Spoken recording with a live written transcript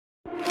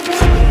Who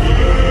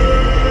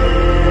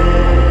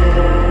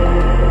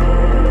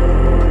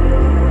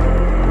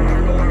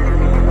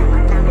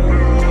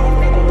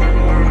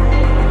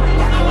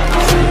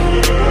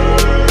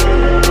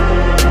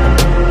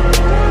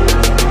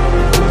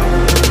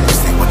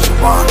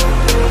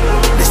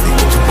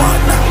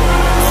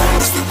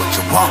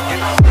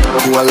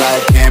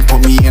alive can't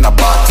put me in a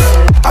box.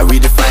 I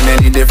redefine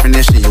any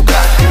definition you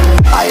got.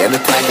 I am the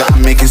tiger,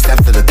 I'm making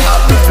steps to the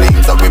top. The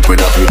flames, I whip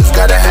it up, you just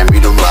gotta hand me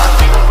the rock.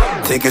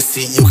 Take a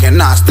seat, you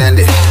cannot stand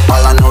it.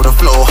 All I know, the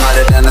flow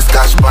harder than a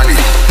Scotch bunny.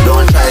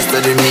 Don't try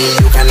studying me,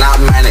 you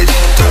cannot manage.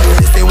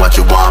 This ain't what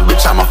you want,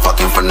 bitch, I'm a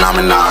fucking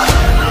phenomenon.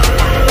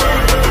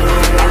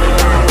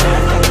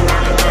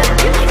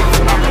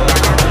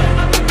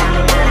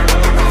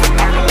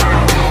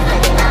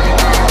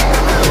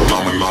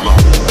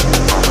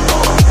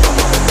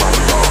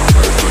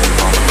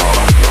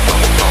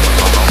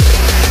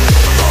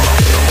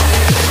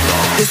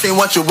 This ain't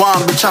what you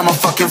want, bitch, I'm a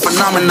fucking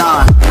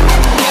phenomenon.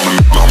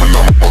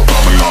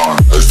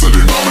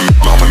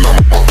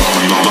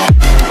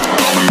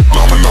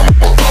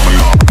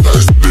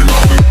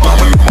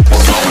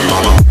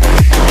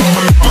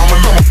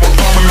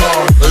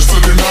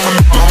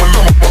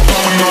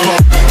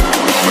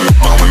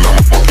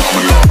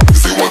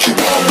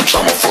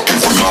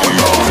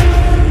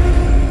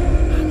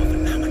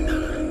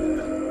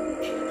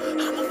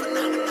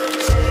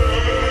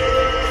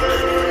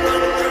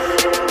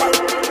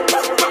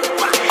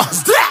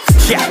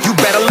 Yeah, you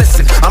better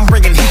listen. I'm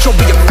bringing heat, you'll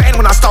be a fan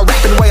when I start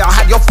rapping. Way I'll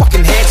have your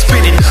fucking head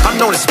spinning. I'm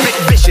known as spit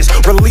vicious,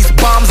 release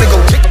bombs and go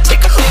tick tick.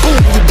 Boom,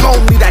 you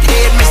blown me that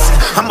head missing.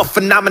 I'm a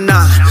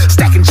phenomenon,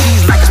 stacking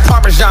cheese like it's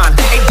Parmesan.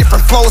 8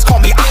 different flows,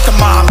 call me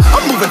Octomom.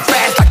 I'm moving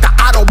fast like the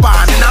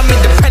Autobahn, and I'm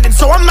independent,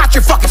 so I'm not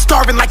your fucking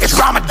starving like it's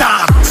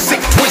Ramadan.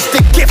 Sick,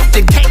 twisted,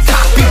 gifted, can't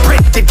copy,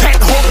 printed,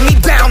 can't hold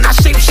me down. I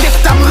shape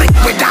shift, I'm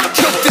liquid. I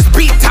killed this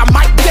beat, I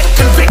might get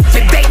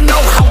convicted. They know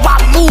how I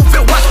move,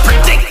 it was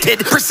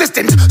predicted.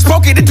 Persistent,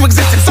 spoke it into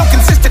existence, so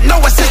consistent, no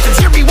assistance.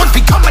 Hear me once,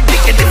 become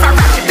addicted. If I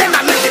rap it, then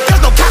I live it.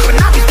 There's no cap, and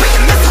I'll be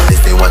speaking this.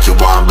 This ain't what you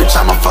want, bitch,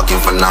 I'm a fucking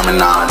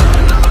phenomenon.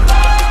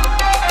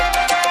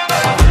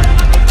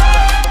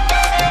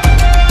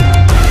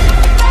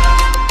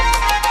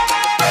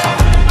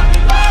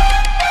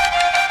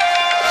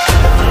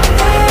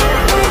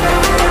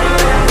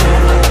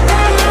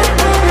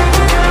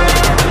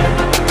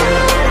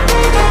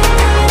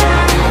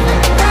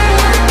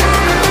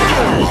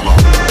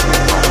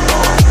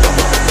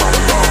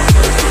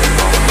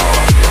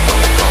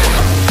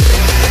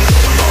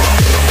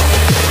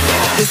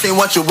 This ain't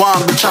what you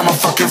want, bitch, I'm a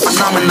fucking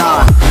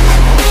phenomenon.